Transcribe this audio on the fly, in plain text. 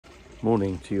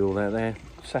Morning to you all out there.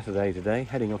 Saturday today,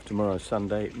 heading off tomorrow,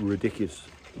 Sunday. Ridiculous,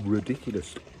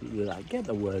 get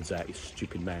the words out, you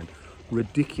stupid man.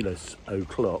 Ridiculous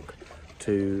o'clock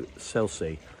to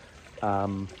Selsey.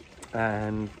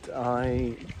 And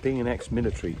I, being an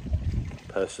ex-military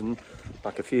person,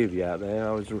 like a few of you out there,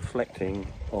 I was reflecting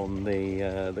on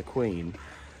the Queen.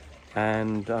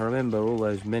 And I remember all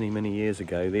those many years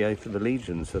ago, the oath of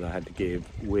allegiance that I had to give,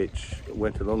 which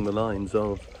went along the lines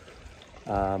of,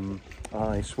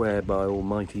 I swear by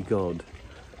Almighty God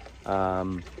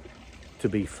to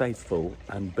be faithful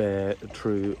and bear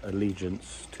true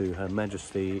allegiance to Her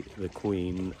Majesty the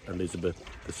Queen Elizabeth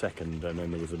II, and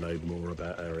then there was a load more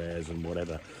about her heirs and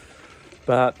whatever.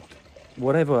 But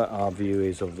whatever our view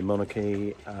is of the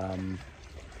monarchy,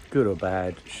 good or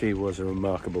bad, she was a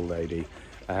remarkable lady,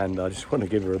 and I just want to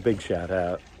give her a big shout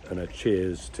out and a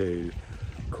cheers to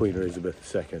Queen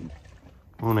Elizabeth II.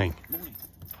 Morning. Morning.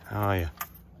 How are you?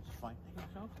 Fine, thank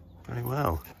yourself. Very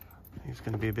well. It's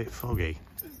going to be a bit foggy.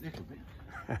 A little bit.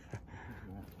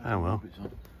 Oh well.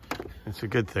 It's a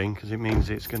good thing because it means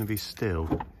it's going to be still.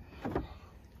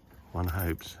 One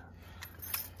hopes.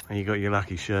 And you got your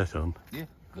lucky shirt on. Yeah,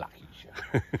 lucky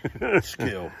shirt.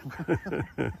 Skill.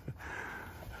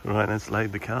 Right, let's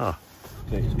load the car.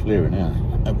 Okay, it's clearer now.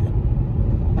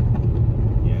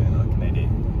 Yeah, I can edit.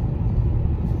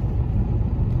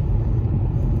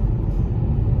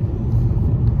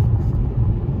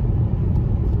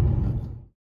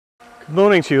 Good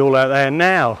morning to you all out there.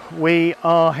 Now we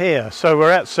are here, so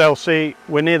we're at Selsey,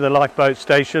 we're near the Lifeboat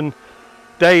Station.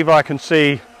 Dave, I can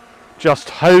see, just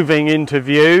hoving into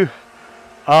view,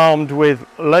 armed with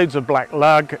loads of black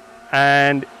lug,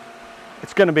 and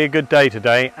it's going to be a good day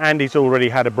today. Andy's already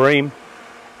had a bream.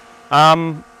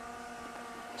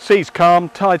 Sea's calm,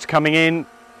 tide's coming in,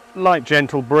 light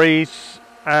gentle breeze,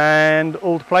 and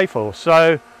all to play for,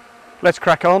 so let's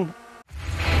crack on.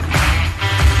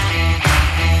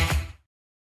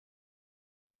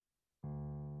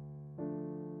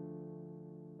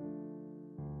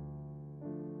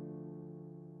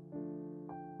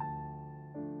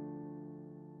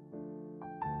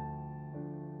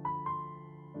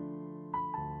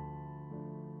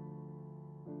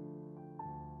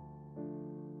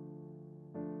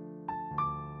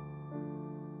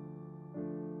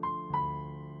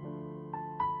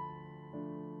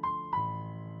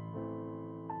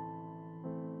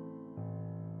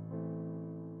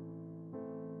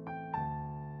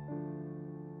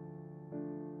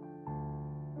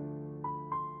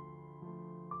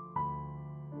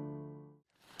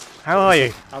 How are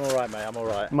you? I'm all right, mate. I'm all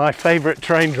right. My favourite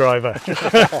train driver.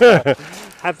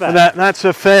 Have that. That's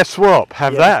a fair swap.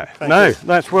 Have Yeah, that. No, you.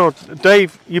 that's well.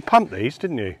 Dave, you pumped these,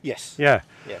 didn't you? Yes. Yeah.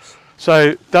 Yes.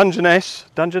 So Dungeness.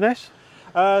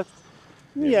 Yeah,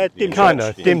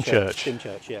 Kinda, Dymchurch.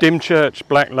 Dymchurch, yeah. Dymchurch,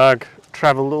 black lug.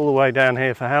 Travelled all the way down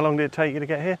here. For how long did it take you to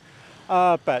get here?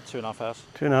 About 2.5 hours.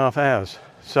 2.5 hours.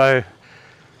 So,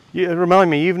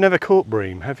 remind me, you've never caught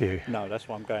bream, have you? No, that's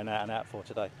what I'm going out and out for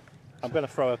today. I'm going to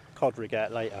throw a cod rig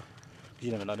out later.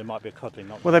 You never know, there might be a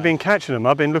codling. Well, they've been catching them.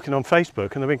 I've been looking on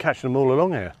Facebook, and they've been catching them all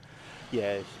along here.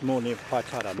 Yeah, it's more near high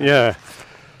tide. I mean. Yeah.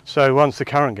 So once the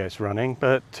current gets running,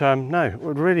 but no,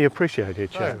 would really appreciate it.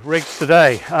 Joe. Rigs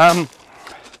today.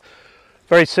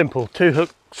 Very simple, 2-hook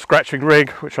scratching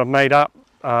rig, which I've made up,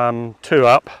 2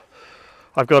 up.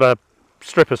 I've got a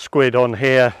strip of squid on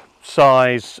here,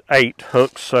 size 8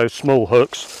 hooks, so small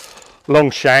hooks, long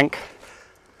shank.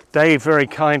 Dave very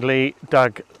kindly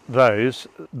dug those.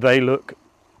 They look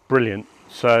brilliant.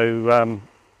 So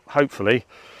hopefully,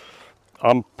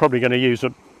 I'm probably going to use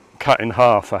a cut in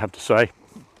half, I have to say.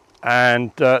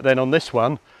 And then on this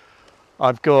one,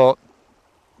 I've got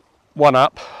 1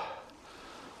 up,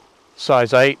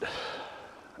 size 8,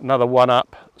 another 1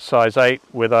 up, size 8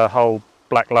 with a whole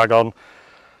black lug on,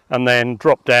 and then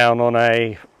drop down on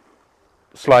a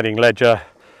sliding ledger,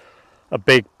 a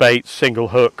big bait single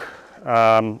hook.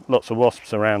 Lots of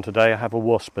wasps around today. I have a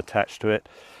wasp attached to it,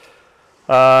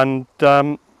 and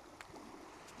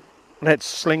let's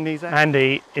sling these out.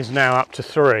 Andy is now up to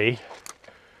 3,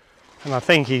 and I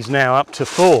think he's now up to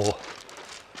 4.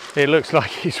 It looks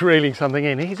like he's reeling something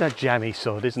in. He's a jammy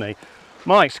sod, isn't he?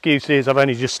 My excuse is I've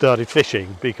only just started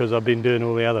fishing because I've been doing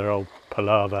all the other old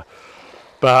palaver.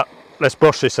 But let's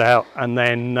brush this out, and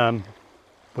then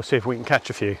we'll see if we can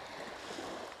catch a few.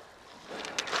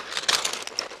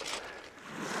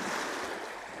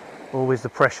 Always the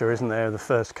pressure, isn't there, of the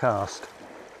first cast.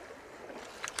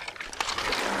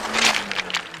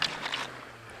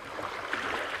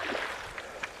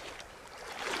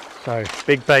 So,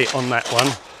 big bait on that one.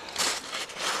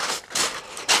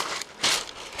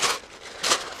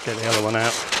 Get the other one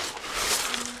out.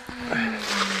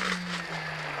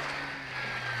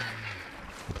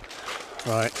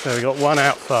 Right, so we got one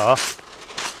out far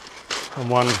and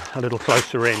one a little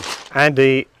closer in.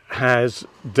 Andy has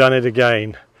done it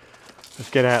again. Let's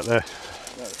get out there.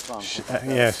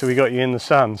 Yeah, so we got you in the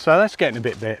sun. So that's getting a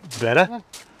bit better.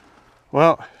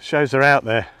 Well, shows are out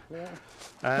there.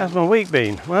 How's my week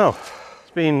been? Well,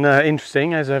 it's been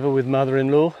interesting as ever with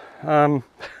mother-in-law. And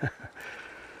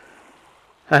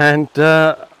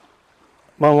my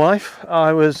wife,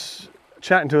 I was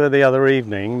chatting to her the other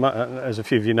evening. As a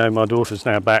few of you know, my daughter's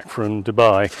now back from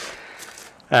Dubai,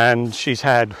 and she's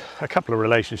had a couple of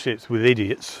relationships with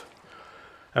idiots,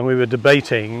 and we were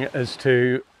debating as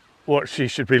to what she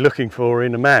should be looking for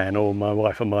in a man, or my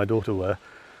wife and my daughter were.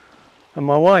 And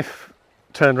my wife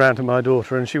turned around to my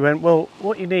daughter and she went, well,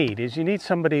 what you need is you need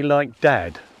somebody like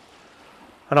Dad.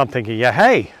 And I'm thinking, yeah,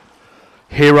 hey,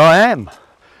 here I am.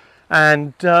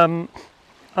 And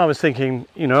I was thinking,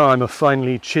 you know, I'm a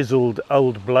finely chiseled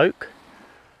old bloke.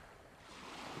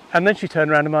 And then she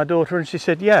turned around to my daughter and she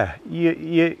said, yeah,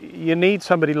 you need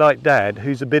somebody like Dad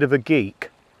who's a bit of a geek.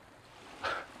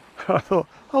 I thought,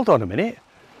 hold on a minute,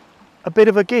 a bit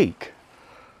of a geek?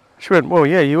 She went, well,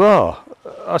 yeah, you are.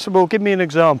 I said, well, give me an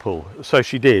example. So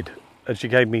she did, and she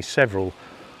gave me several.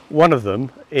 One of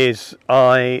them is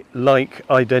I like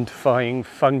identifying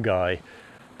fungi.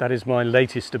 That is my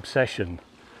latest obsession.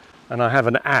 And I have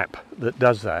an app that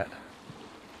does that.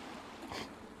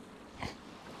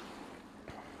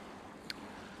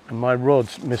 And my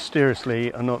rods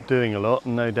mysteriously are not doing a lot,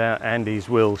 and no doubt Andy's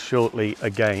will shortly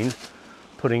again,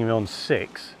 putting him on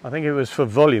 6. I think it was for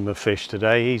volume of fish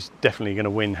today. He's definitely going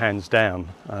to win hands down,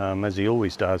 as he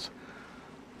always does.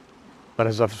 But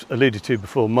as I've alluded to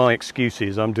before, my excuse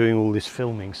is I'm doing all this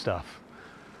filming stuff.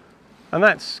 And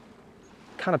that's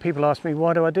kind of, people ask me,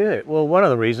 why do I do it? Well, one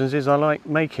of the reasons is I like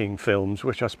making films,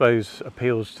 which I suppose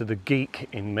appeals to the geek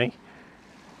in me.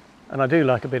 And I do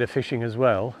like a bit of fishing as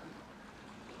well.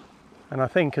 And I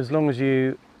think as long as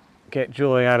you get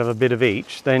joy out of a bit of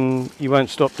each, then you won't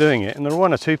stop doing it. And there are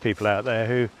one or two people out there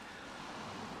who,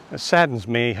 it saddens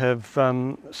me, have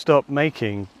stopped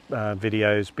making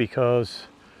videos because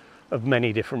of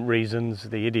many different reasons.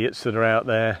 The idiots that are out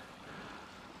there,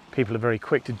 people are very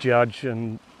quick to judge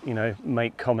and, you know,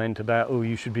 make comment about, oh,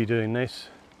 you should be doing this.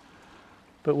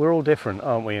 But we're all different,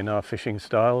 aren't we, in our fishing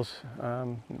styles?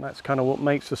 That's kind of what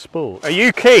makes the sport. Are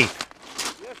you Keith?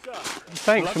 Yes, sir.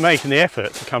 Thanks for making the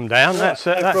effort to come down. Yeah,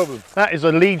 no problem. That is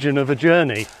a legion of a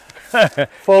journey.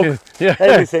 Fog, yeah.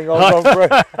 everything I've gone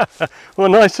through. Well,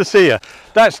 nice to see you.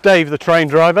 That's Dave, the train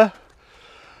driver.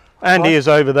 Andy is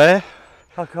over there.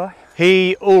 Okay.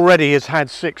 He already has had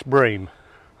 6 bream.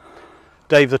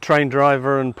 Dave, the train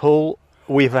driver, and Paul,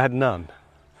 we've had none.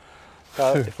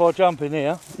 So if I jump in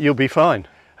here, you'll be fine.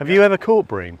 Have you ever caught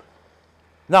bream?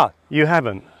 No. You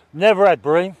haven't? Never had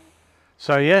bream.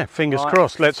 So yeah, fingers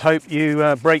crossed. Let's hope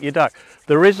you break your duck.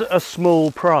 There is a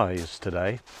small prize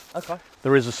today. Okay.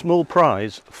 There is a small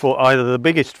prize for either the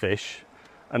biggest fish,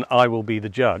 and I will be the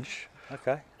judge,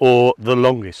 Okay. or the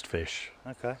longest fish.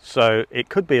 Okay. So it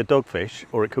could be a dogfish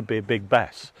or it could be a big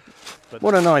bass. But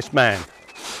what a nice man.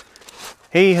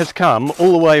 He has come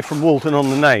all the way from Walton on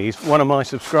the Naze, one of my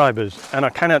subscribers, and I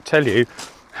cannot tell you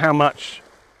how much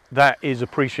that is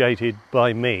appreciated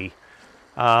by me.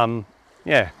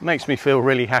 Yeah, makes me feel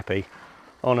really happy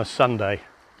on a Sunday.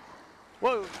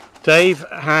 Whoa. Dave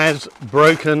has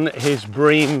broken his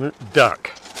bream duck,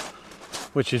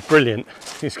 which is brilliant.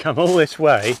 He's come all this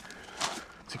way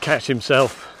to catch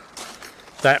himself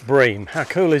that bream. How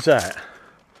cool is that?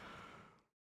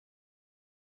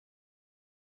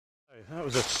 That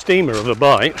was a steamer of a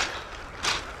bite,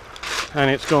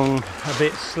 and it's gone a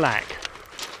bit slack.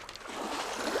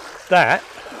 That,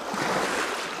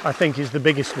 I think, is the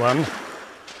biggest one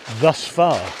thus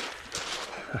far.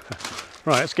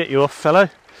 Right, let's get you off, fellow,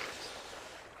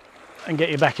 and get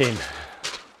you back in.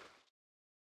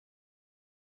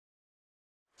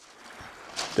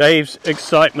 Dave's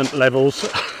excitement levels,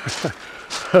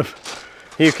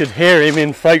 you could hear him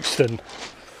in Folkestone.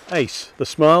 Ace, the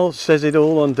smile says it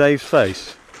all on Dave's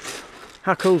face.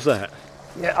 How cool's that?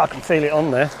 Yeah, I can feel it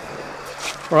on there.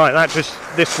 Right,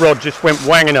 this rod just went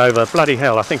wanging over. Bloody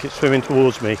hell, I think it's swimming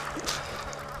towards me.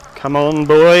 Come on,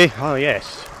 boy. Oh,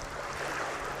 yes.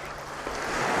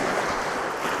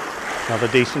 Another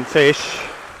decent fish.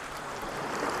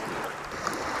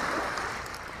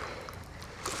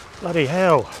 Bloody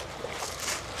hell.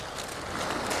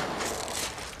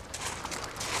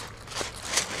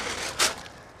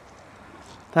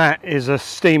 That is a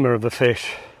steamer of a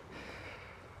fish.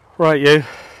 Right, you.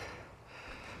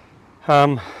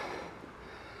 I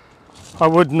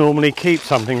would normally keep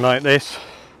something like this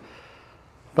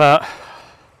but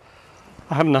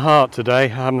I haven't the heart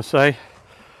today, I must say.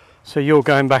 So you're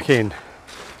going back in.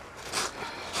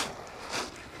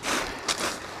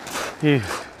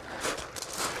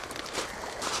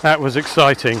 That was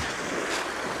exciting.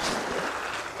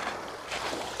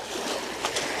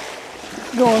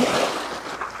 Go on.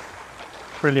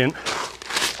 Brilliant.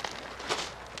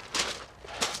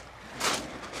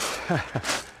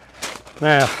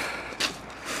 Now,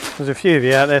 there's a few of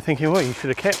you out there thinking, well, you should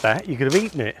have kept that, you could have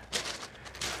eaten it.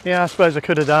 Yeah, I suppose I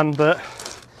could have done, but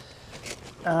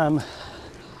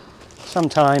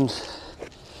sometimes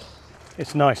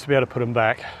it's nice to be able to put them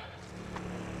back.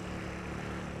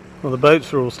 Well, the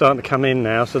boats are all starting to come in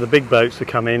now, so the big boats are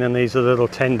coming, and these are the little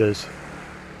tenders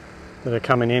that are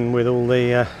coming in with all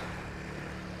the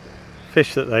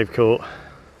fish that they've caught.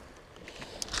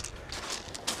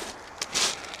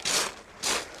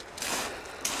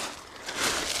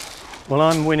 Well,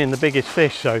 I'm winning the biggest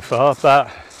fish so far, but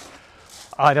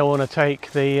I don't want to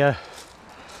take the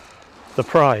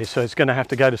prize, so it's going to have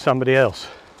to go to somebody else.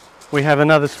 We have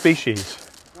another species.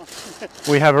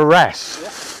 We have a wrasse. Yeah.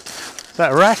 Is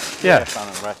that a wrasse? Yeah.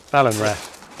 Ballan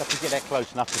wrasse. Have to get that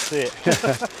close enough to see it.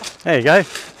 There you go.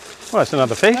 Well, it's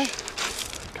another fish.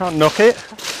 Can't knock it.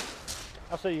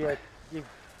 I see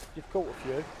you've caught a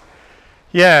few.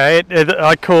 Yeah,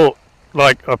 I caught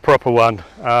like a proper one.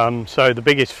 So the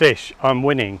biggest fish, I'm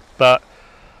winning. But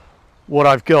what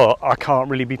I've got, I can't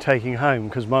really be taking home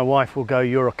because my wife will go,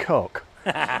 "You're a cock."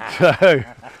 So,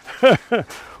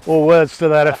 or words to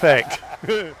that effect.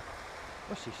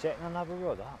 What's he setting another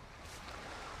rod up?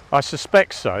 I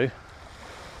suspect so,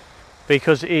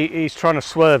 because he's trying to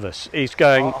swerve us. He's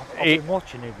going. I've been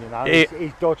watching him, you know.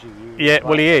 He's dodgy. Yeah,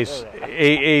 well, he is.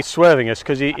 He's swerving us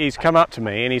because he's come up to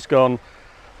me and he's gone,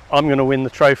 "I'm going to win the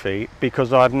trophy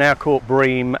because I've now caught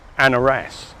bream and a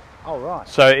wrasse." Oh, right.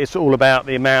 So it's all about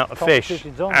the amount of fish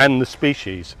and the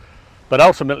species. But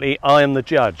ultimately, I am the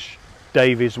judge.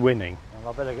 Dave is winning.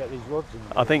 Well, I better get these rods in.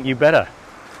 I think you better.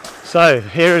 So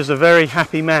here is a very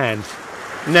happy man.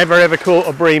 Never ever caught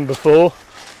a bream before.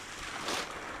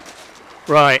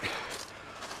 Right,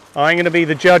 I'm going to be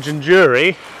the judge and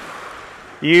jury.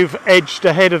 You've edged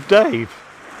ahead of Dave.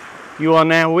 You are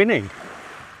now winning.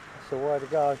 That's the way to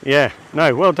go. Yeah,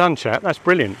 no, well done, chap. That's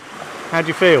brilliant. How do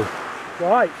you feel?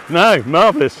 Right. No,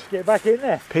 marvellous. Get back in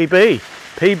there.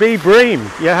 PB bream.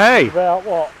 Yeah, hey. About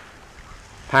what?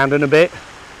 Pound and a bit.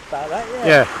 About that, yeah.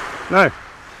 Yeah, no.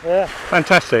 Yeah.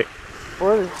 Fantastic.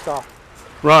 Brilliant stuff.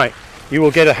 Right, you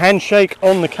will get a handshake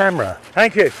on the camera.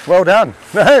 Thank you. Well done.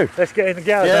 No. Let's get in the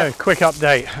garage. Yeah, quick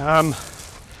update.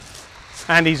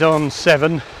 Andy's on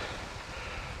 7,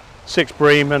 6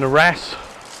 bream and a wrasse.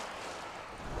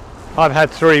 I've had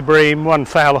 3 bream, 1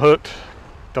 foul hooked.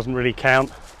 Doesn't really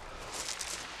count.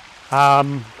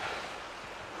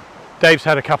 Dave's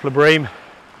had a couple of bream.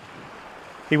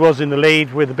 He was in the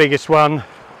lead with the biggest one,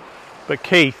 but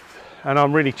Keith, and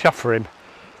I'm really chuffed for him,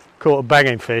 caught a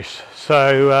banging fish.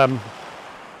 So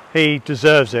he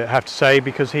deserves it, I have to say,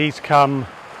 because he's come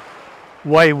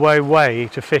way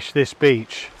to fish this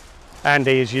beach.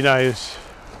 Andy, as you know, is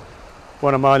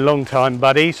one of my long-time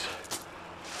buddies,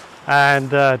 and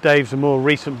Dave's a more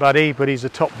recent buddy, but he's a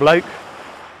top bloke.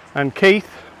 And Keith,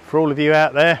 for all of you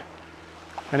out there,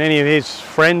 and any of his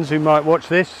friends who might watch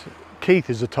this, Keith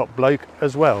is a top bloke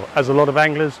as well, as a lot of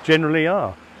anglers generally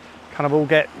are. Kind of all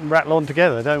get rattle on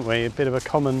together, don't we? A bit of a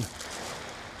common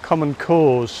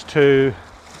cause to,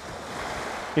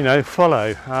 you know,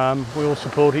 follow. We all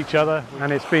support each other,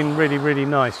 and it's been really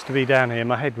nice to be down here.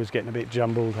 My head was getting a bit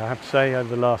jumbled, I have to say,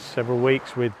 over the last several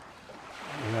weeks with,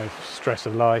 you know, stress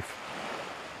of life.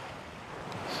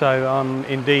 So I'm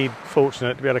indeed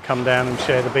fortunate to be able to come down and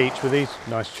share the beach with these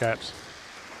nice chaps.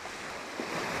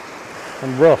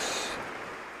 And Ross,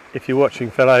 if you're watching,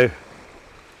 fellow,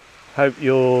 hope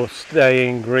your stay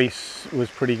in Greece was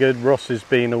pretty good. Ross has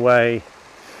been away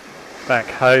back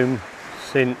home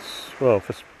since, well,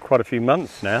 for quite a few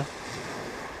months now.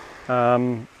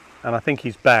 And I think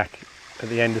he's back at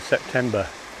the end of September.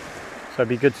 So it'd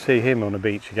be good to see him on a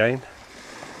beach again.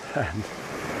 And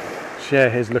share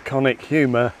his laconic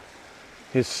humour,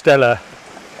 his Stella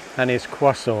and his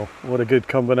croissant. What a good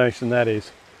combination that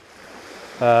is.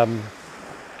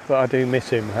 But I do miss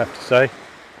him, I have to say.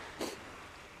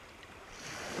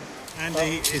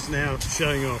 Andy is now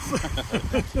showing off.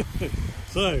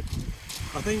 So,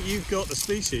 I think you've got the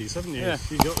species, haven't you? Yeah.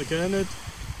 You've got the Gurnard,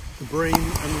 the bream and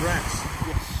the wrasse.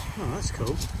 Yes. Oh, that's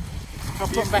cool. I'll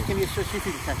put them back in your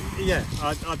certificate. Yeah,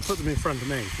 I'd put them in front of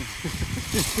me.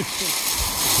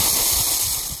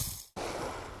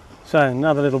 So,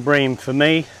 another little bream for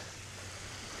me.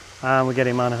 We'll get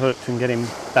him unhooked and get him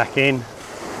back in.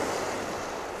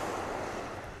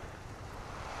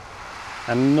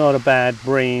 and not a bad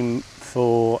bream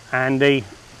for Andy.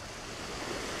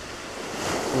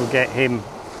 We'll get him.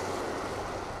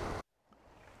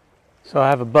 So I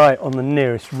have a bite on the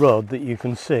nearest rod that you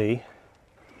can see.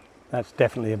 That's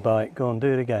definitely a bite. Go on,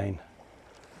 do it again.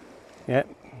 Yep,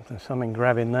 there's something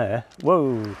grabbing there.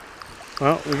 Whoa!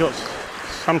 Well, we got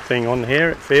something on here,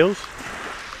 it feels.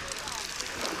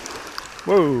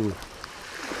 Whoa!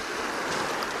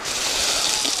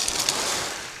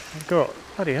 I've got,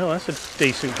 bloody hell, that's a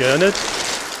decent Gurnard.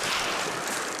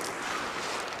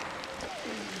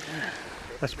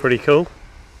 That's pretty cool,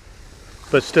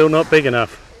 but still not big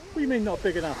enough. What do you mean not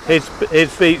big enough?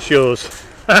 His beats yours.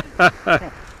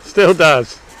 Still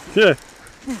does. Yeah.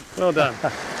 Well done.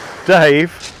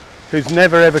 Dave, who's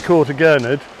never ever caught a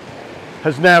Gurnard,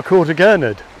 has now caught a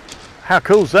Gurnard. How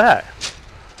cool's that?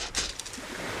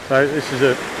 So this is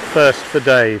a first for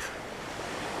Dave.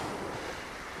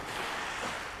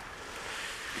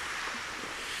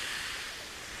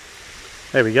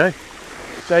 There we go.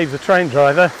 Dave's a train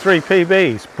driver, 3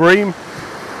 PBs, Bream,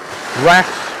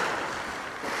 Wrasse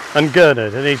and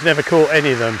Gurnard, and he's never caught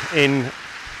any of them in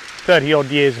 30 odd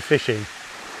years of fishing.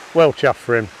 Well chuffed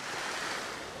for him.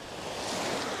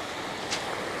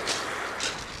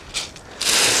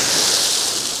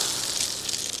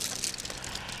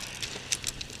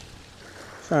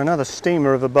 So another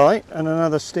steamer of a bite and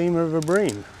another steamer of a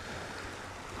bream.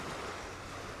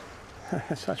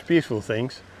 Such beautiful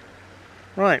things.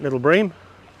 Right, little bream,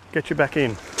 get you back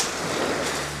in.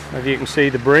 Maybe you can see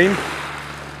the bream.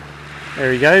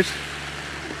 There he goes.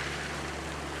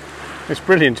 It's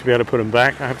brilliant to be able to put them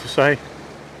back, I have to say.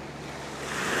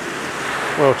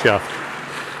 Well chuffed.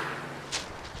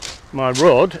 My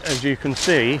rod, as you can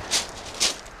see,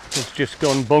 has just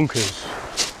gone bonkers.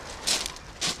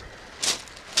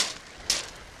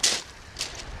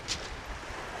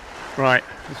 Right,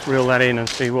 let's reel that in and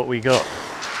see what we got.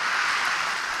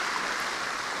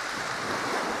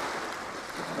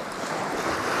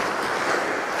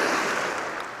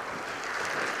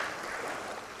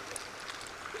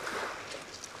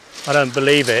 I don't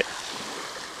believe it.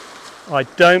 I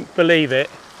don't believe it.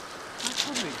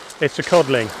 It's a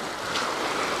codling.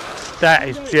 That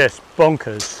is just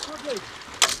bonkers.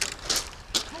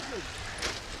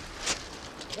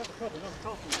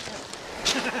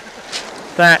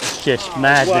 That's just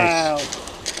madness. Wow.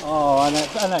 Oh, and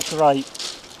that's great.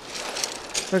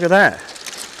 Look at that.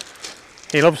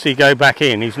 He'll obviously go back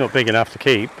in. He's not big enough to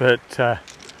keep, but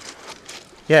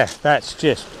yeah, that's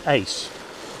just ace.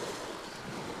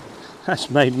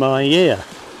 That's made my year.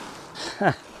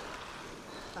 That's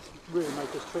really made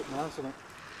this trip now, isn't it?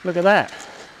 Look at that.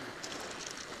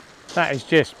 That is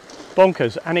just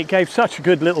bonkers, and it gave such a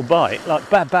good little bite, like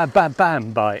bam, bam, bam,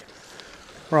 bam bite.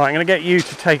 Right, I'm going to get you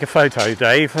to take a photo,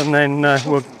 Dave, and then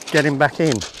we'll get him back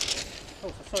in.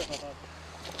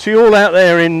 To you all out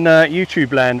there in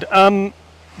YouTube land,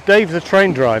 Dave the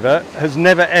train driver has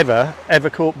never ever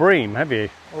caught bream, have you?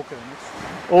 Or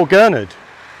Gurnard. Or Gurnard.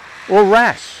 Or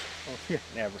Wrasse. Oh, yeah,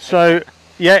 never. So,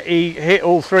 yeah, he hit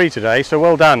all 3 today, so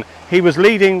well done. He was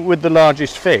leading with the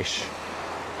largest fish.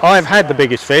 I've had the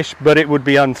biggest fish, but it would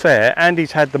be unfair.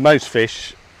 Andy's had the most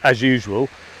fish, as usual,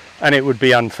 and it would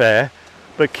be unfair.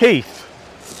 But Keith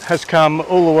has come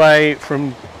all the way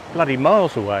from bloody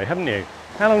miles away, haven't you?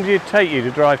 How long did it take you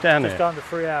to drive down there? Just under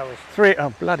 3 hours. 3, oh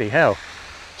bloody hell.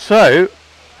 So,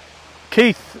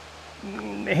 Keith,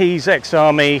 he's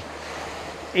ex-army,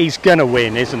 he's gonna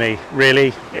win, isn't he,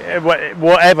 really?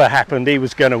 Whatever happened, he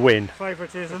was gonna win.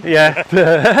 Favouritism. Yeah.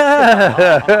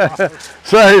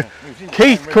 So,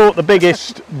 Keith caught the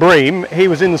biggest bream. He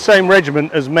was in the same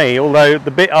regiment as me, although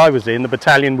the bit I was in, the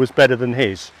battalion, was better than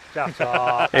his.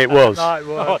 It was. No, it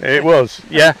was. It was,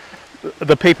 yeah.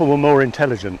 The people were more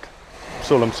intelligent.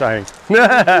 That's all I'm saying.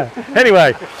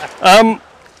 Anyway,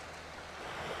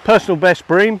 personal best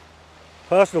bream.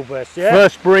 Personal best, yeah.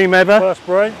 First bream ever. First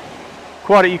bream.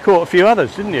 You caught a few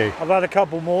others, didn't you? I've had a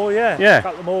couple more, yeah. Yeah. A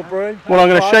couple more bream. Well, I'm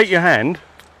going to shake your hand.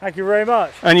 Thank you very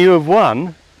much. And you have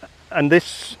won. And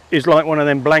this is like one of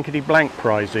them blankety blank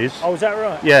prizes. Oh, is that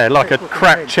right? Yeah, like a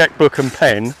crap checkbook and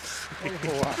pen.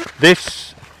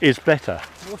 This is better.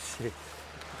 What's it?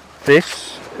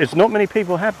 This is, not many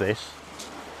people have this.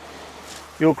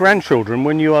 Your grandchildren,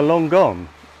 when you are long gone,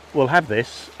 will have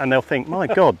this and they'll think, my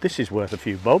God, this is worth a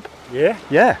few bob. Yeah?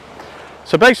 Yeah.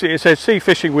 So basically it says Sea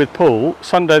Fishing with Paul,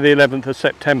 Sunday the 11th of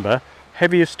September,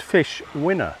 heaviest fish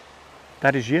winner.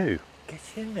 That is you. Get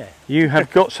in there. You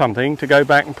have got something to go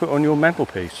back and put on your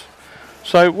mantelpiece.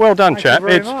 So well done, Thank chap. you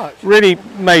very It's much. really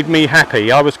made me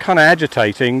happy. I was kind of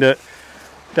agitating that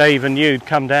Dave and you'd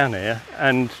come down here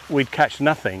and we'd catch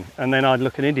nothing and then I'd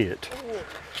look an idiot.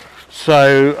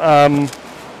 So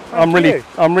I'm really you.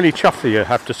 chuffed for you, I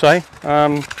have to say.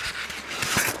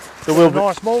 There What will a be,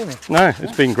 nice morning. no,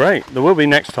 it's been great. There will be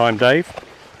next time, Dave.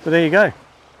 But there you go.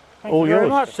 Thank All you very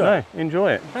yours. much, sir. No,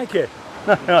 enjoy it. Thank you.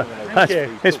 That's-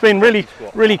 you. It's been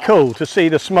really cool to see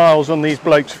the smiles on these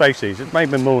blokes' faces. It's made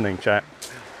my morning, chap.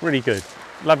 Really good.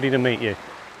 Lovely to meet you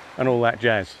and all that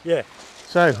jazz. Yeah.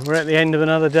 So we're at the end of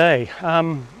another day.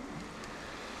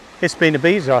 It's been a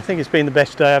beezer. I think it's been the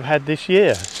best day I've had this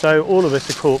year. So all of us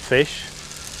have caught fish.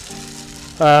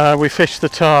 We fished the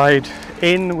tide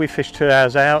in, we fished 2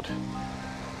 hours out.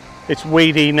 It's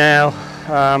weedy now,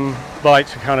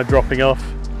 bites are kind of dropping off.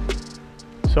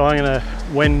 So I'm going to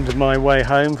wend my way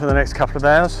home for the next couple of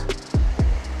hours.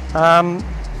 I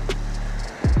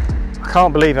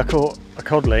can't believe I caught a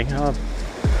codling,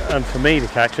 and for me to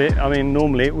catch it, I mean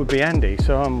normally it would be Andy,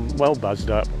 so I'm well buzzed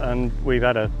up, and we've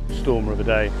had a stormer of a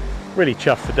day. Really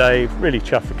chuffed for Dave, really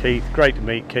chuffed for Keith, great to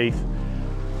meet Keith.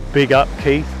 Big up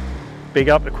Keith, big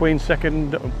up the Queen's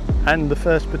 2nd and the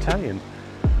 1st Battalion.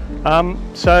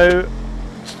 So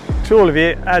to all of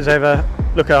you, as ever,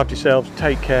 look after yourselves,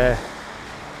 take care.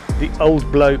 The old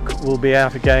bloke will be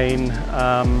out again,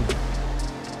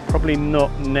 probably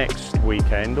not next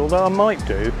weekend, although I might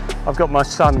do. I've got my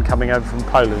son coming over from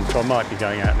Poland, so I might be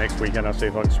going out next weekend. I'll see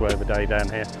if I can swerve a day down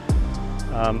here,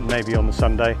 maybe on the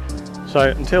Sunday. So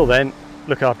until then,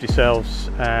 look after yourselves,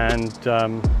 and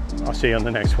I'll see you on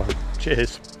the next one.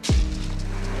 Cheers.